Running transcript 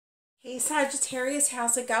Hey Sagittarius,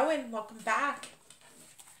 how's it going? Welcome back.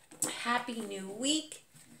 Happy new week.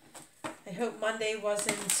 I hope Monday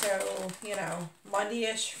wasn't so,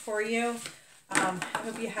 Monday-ish for you. I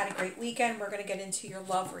hope you had a great weekend. We're going to get into your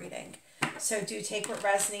love reading. So do take what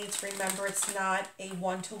resonates. Remember, it's not a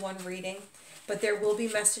one-to-one reading, but there will be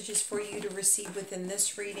messages for you to receive within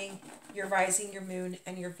this reading, your rising, your moon,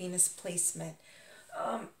 and your Venus placement.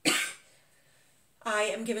 I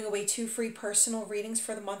am giving away 2 free personal readings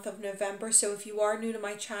for the month of November. So if you are new to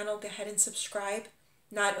my channel, go ahead and subscribe.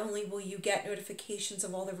 Not only will you get notifications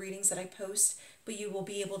of all the readings that I post, but you will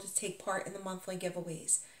be able to take part in the monthly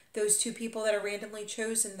giveaways. Those 2 people that are randomly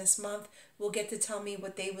chosen this month will get to tell me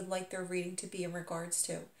what they would like their reading to be in regards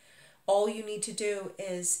to. All you need to do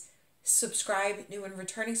is subscribe. New and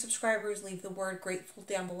returning subscribers, leave the word grateful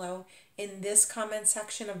down below in this comment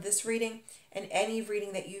section of this reading and any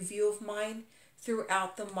reading that you view of mine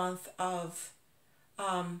throughout the month of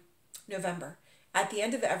November. At the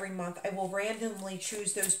end of every month, I will randomly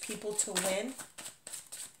choose those people to win.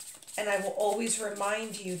 And I will always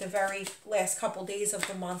remind you the very last couple days of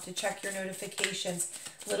the month to check your notifications.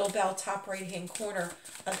 Little bell top right-hand corner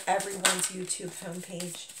of everyone's YouTube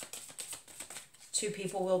homepage. 2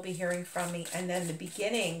 people will be hearing from me. And then the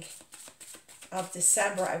beginning of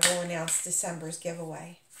December, I will announce December's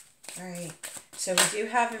giveaway. All right. So we do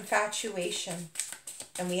have infatuation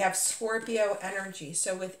and we have Scorpio energy.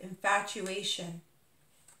 So with infatuation,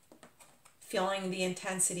 feeling the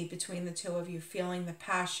intensity between the 2 of you, feeling the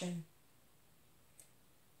passion,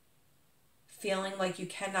 feeling like you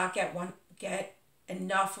cannot get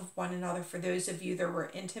enough of one another. For those of you that were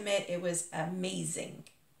intimate, it was amazing.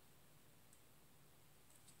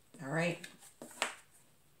 All right.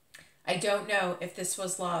 I don't know if this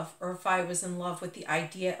was love or if I was in love with the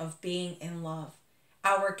idea of being in love.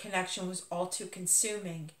 Our connection was all too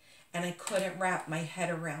consuming and I couldn't wrap my head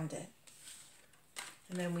around it.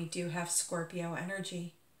 And then we do have Scorpio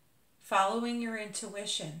energy. Following your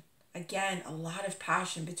intuition. Again, a lot of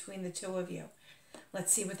passion between the 2 of you.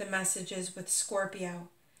 Let's see what the message is with Scorpio.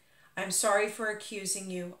 I'm sorry for accusing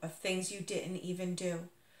you of things you didn't even do.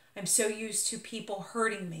 I'm so used to people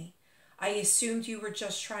hurting me. I assumed you were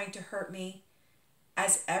just trying to hurt me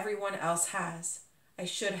as everyone else has. I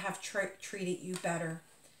should have treated you better.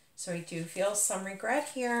 So I do feel some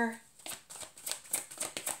regret here.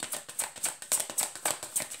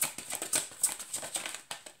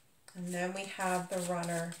 And then we have the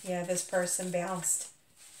runner. Yeah, this person bounced.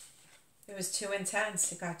 It was too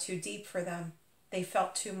intense. It got too deep for them. They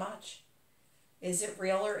felt too much. Is it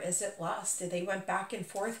real or is it lust? They went back and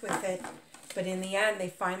forth with it. But in the end, they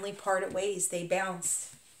finally parted ways. They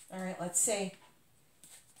bounced. All right, let's see.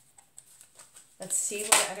 Let's see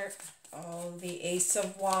what the Ace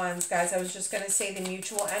of Wands. Guys, I was just going to say the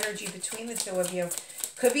mutual energy between the 2 of you.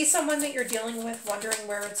 Could be someone that you're dealing with, wondering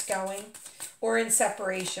where it's going, or in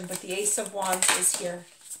separation. But the Ace of Wands is here.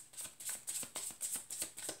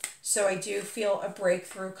 So I do feel a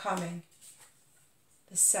breakthrough coming.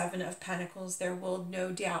 The 7 of Pentacles. There will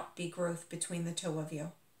no doubt be growth between the 2 of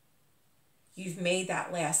you. You've made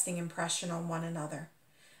that lasting impression on one another.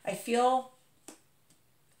 I feel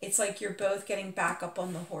it's like you're both getting back up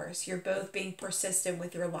on the horse. You're both being persistent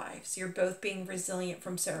with your lives. You're both being resilient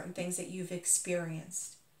from certain things that you've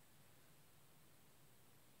experienced.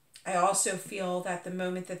 I also feel that the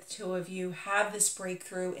moment that the 2 of you have this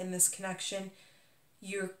breakthrough in this connection,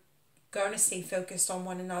 you're going to stay focused on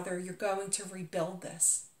one another. You're going to rebuild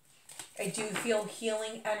this. I do feel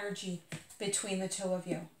healing energy between the 2 of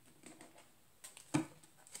you.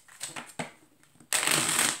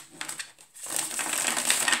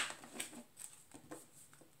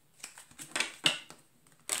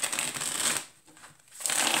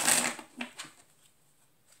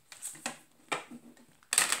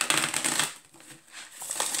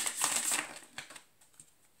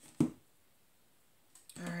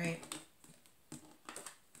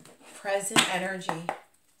 Present energy.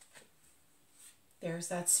 There's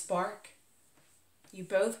that spark. You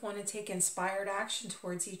both want to take inspired action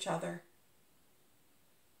towards each other.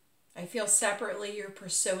 I feel separately you're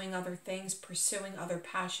pursuing other things, pursuing other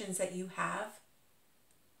passions that you have.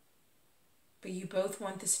 But you both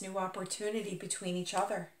want this new opportunity between each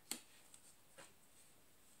other.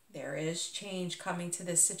 There is change coming to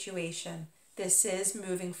this situation. This is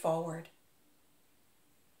moving forward.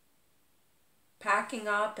 Packing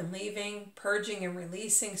up and leaving, purging and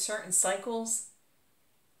releasing certain cycles.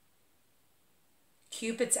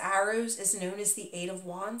 Cupid's arrows is known as the 8 of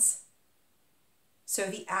Wands. So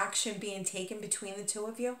the action being taken between the 2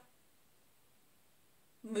 of you.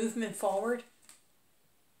 Movement forward.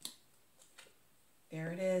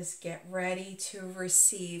 There it is. Get ready to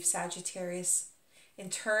receive, Sagittarius. In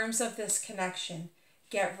terms of this connection,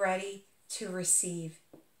 get ready to receive.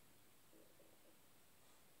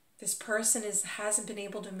 This person hasn't been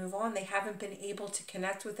able to move on. They haven't been able to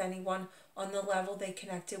connect with anyone on the level they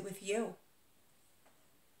connected with you.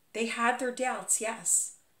 They had their doubts,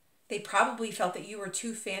 yes. They probably felt that you were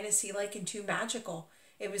too fantasy-like and too magical.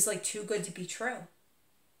 It was like too good to be true.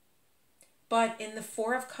 But in the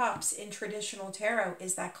Four of Cups in traditional tarot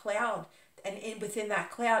is that cloud. And within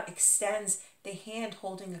that cloud extends the hand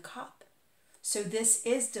holding a cup. So this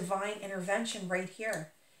is divine intervention right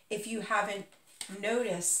here. If you haven't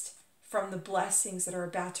noticed from the blessings that are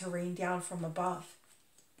about to rain down from above.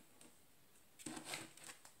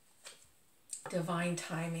 Divine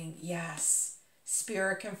timing, yes.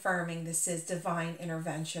 Spirit confirming this is divine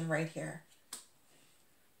intervention right here.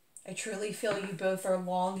 I truly feel you both are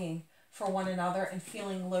longing for one another and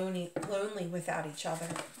feeling lonely without each other.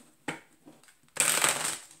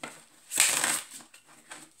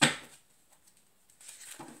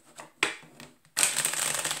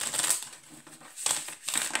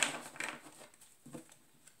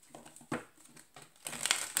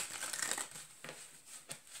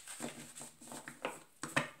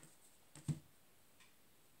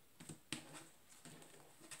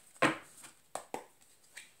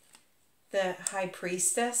 The High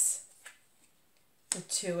Priestess, the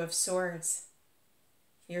Two of Swords.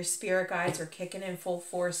 Your spirit guides are kicking in full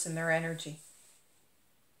force in their energy.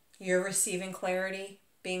 You're receiving clarity,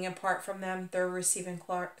 being apart from them. They're receiving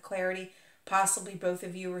clarity. Possibly both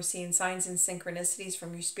of you are seeing signs and synchronicities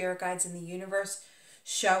from your spirit guides in the universe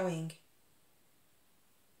showing,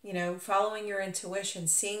 following your intuition,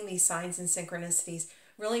 seeing these signs and synchronicities,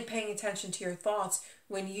 really paying attention to your thoughts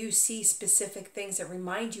when you see specific things that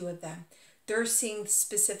remind you of them. They're seeing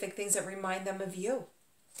specific things that remind them of you.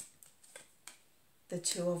 The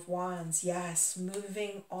Two of Wands, yes,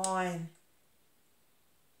 moving on.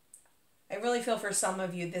 I really feel for some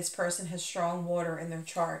of you, this person has strong water in their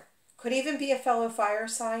chart. Could even be a fellow fire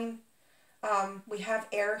sign. We have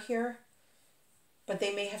air here, but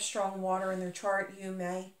they may have strong water in their chart. You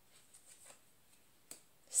may.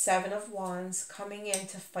 Seven of Wands coming in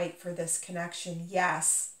to fight for this connection.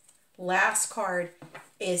 Yes. Last card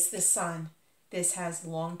is the Sun. This has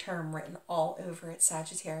long-term written all over it,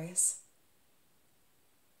 Sagittarius.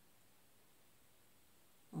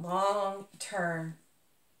 Long-term.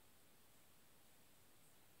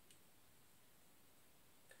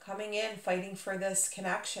 Coming in, fighting for this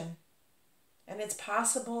connection. And it's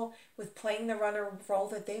possible with playing the runner role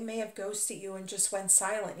that they may have ghosted you and just went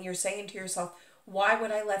silent. And you're saying to yourself, why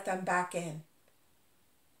would I let them back in?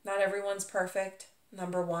 Not everyone's perfect,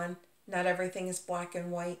 number one. Not everything is black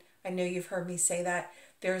and white. I know you've heard me say that.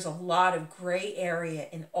 There's a lot of gray area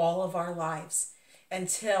in all of our lives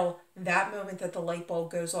until that moment that the light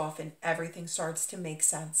bulb goes off and everything starts to make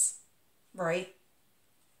sense, right?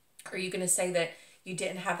 Are you going to say that you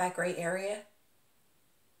didn't have that gray area?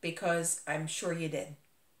 Because I'm sure you did.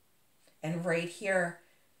 And right here,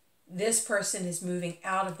 this person is moving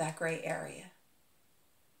out of that gray area.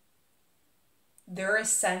 Their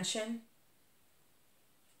ascension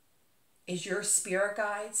is your spirit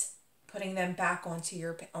guides putting them back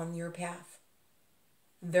on your path.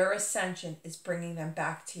 Their ascension is bringing them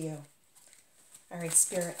back to you. All right,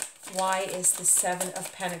 Spirit, why is the Seven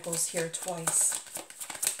of Pentacles here twice?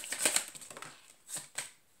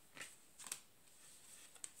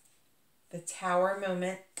 The Tower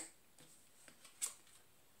moment.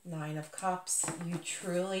 Nine of Cups. You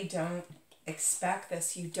truly don't expect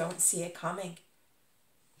this. You don't see it coming.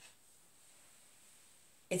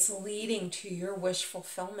 It's leading to your wish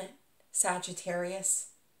fulfillment, Sagittarius.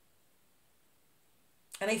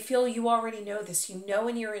 And I feel you already know this. You know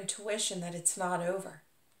in your intuition that it's not over.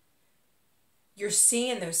 You're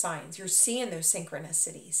seeing those signs. You're seeing those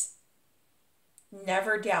synchronicities.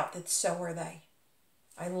 Never doubt that so are they.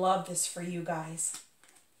 I love this for you guys.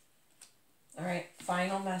 All right,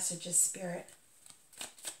 final messages, Spirit.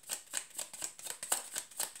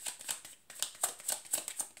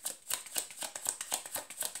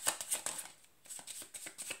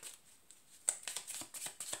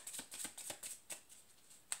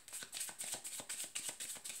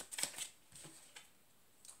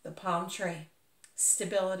 The palm tree,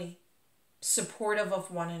 stability, supportive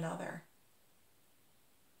of one another.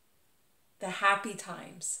 The happy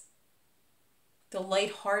times, the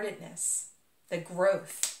lightheartedness, the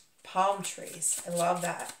growth, palm trees. I love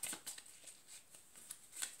that.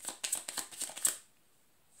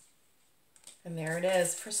 And there it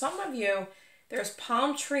is. For some of you, there's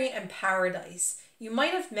palm tree and paradise. You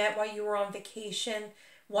might have met while you were on vacation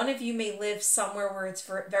One of you may live somewhere where it's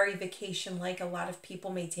very vacation-like. A lot of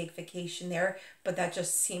people may take vacation there, but that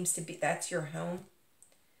just seems to be, that's your home.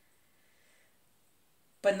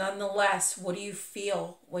 But nonetheless, what do you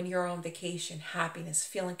feel when you're on vacation? Happiness,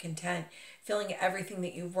 feeling content, feeling everything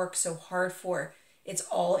that you've worked so hard for. It's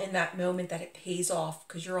all in that moment that it pays off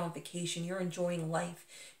because you're on vacation. You're enjoying life.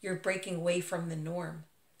 You're breaking away from the norm,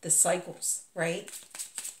 the cycles, right?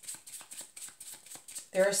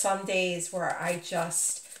 There are some days where I'm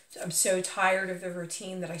so tired of the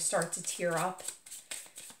routine that I start to tear up.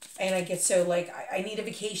 And I get so like, I need a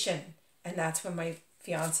vacation. And that's when my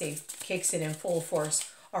fiance kicks it in full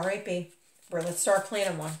force. All right, babe, let's start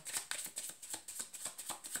planning one.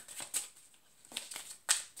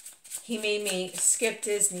 He made me skip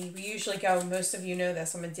Disney. We usually go, most of you know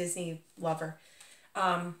this, I'm a Disney lover.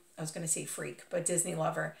 I was going to say freak, but Disney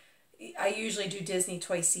lover. I usually do Disney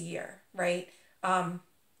twice a year, right?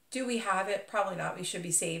 Do we have it? Probably not. We should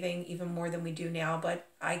be saving even more than we do now, but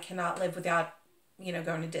I cannot live without,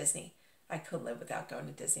 going to Disney. I could live without going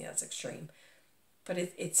to Disney. That's extreme. But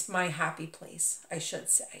it's my happy place, I should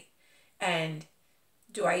say. And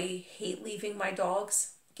do I hate leaving my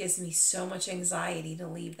dogs? It gives me so much anxiety to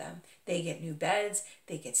leave them. They get new beds.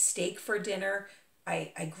 They get steak for dinner.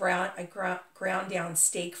 I ground down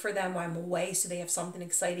steak for them while I'm away so they have something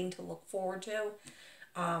exciting to look forward to.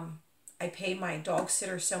 I pay my dog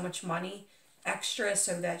sitter so much money extra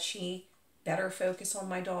so that she better focus on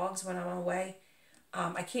my dogs when I'm away.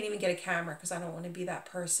 I can't even get a camera because I don't want to be that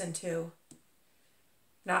person to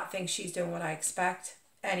not think she's doing what I expect.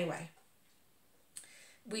 Anyway,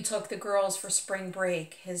 we took the girls for spring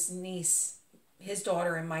break, his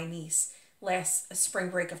daughter and my niece, last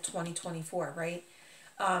spring break of 2024, right?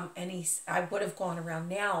 And I would have gone around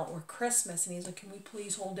now or Christmas, and he's like, can we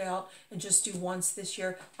please hold out and just do once this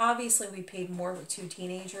year? Obviously, we paid more with 2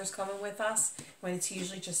 teenagers coming with us when it's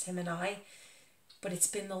usually just him and I. But it's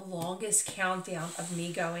been the longest countdown of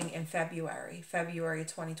me going in February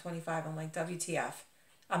 2025. I'm like, WTF.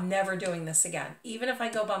 I'm never doing this again, even if I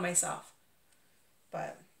go by myself.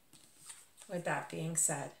 But with that being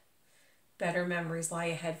said, better memories lie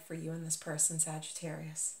ahead for you and this person,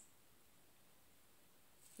 Sagittarius.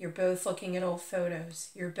 You're both looking at old photos.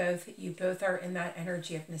 You both are in that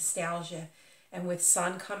energy of nostalgia. And with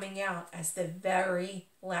Sun coming out as the very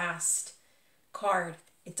last card,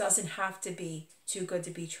 it doesn't have to be too good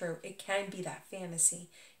to be true. It can be that fantasy.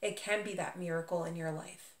 It can be that miracle in your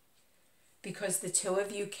life. Because the two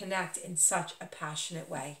of you connect in such a passionate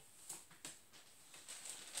way.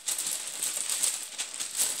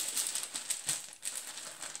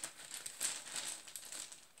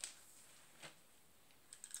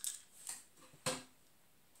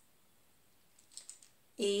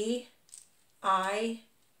 EICTNLR.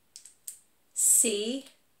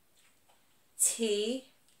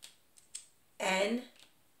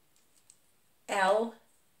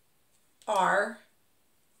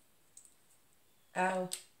 Oh, all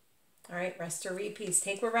right, rest or repeats.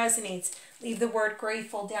 Take what resonates. Leave the word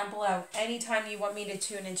grateful down below. Anytime you want me to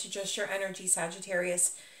tune into just your energy,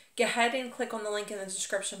 Sagittarius, go ahead and click on the link in the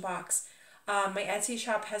description box. My Etsy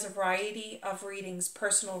shop has a variety of readings,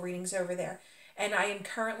 personal readings over there. And I am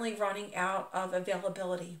currently running out of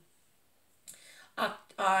availability.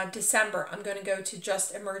 December, I'm going to go to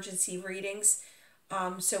just emergency readings.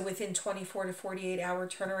 So within 24 to 48 hour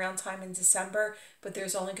turnaround time in December, but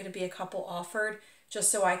there's only going to be a couple offered just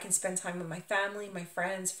so I can spend time with my family, my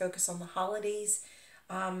friends, focus on the holidays,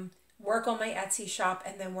 work on my Etsy shop,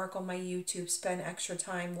 and then work on my YouTube, spend extra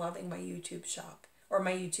time loving my YouTube shop or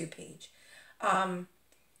my YouTube page.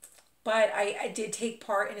 But I did take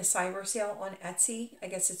part in a cyber sale on Etsy. I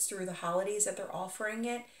guess it's through the holidays that they're offering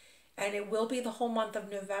it. And it will be the whole month of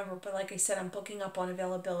November. But like I said, I'm booking up on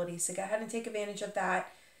availability. So go ahead and take advantage of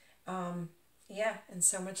that. Yeah, and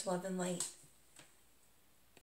so much love and light.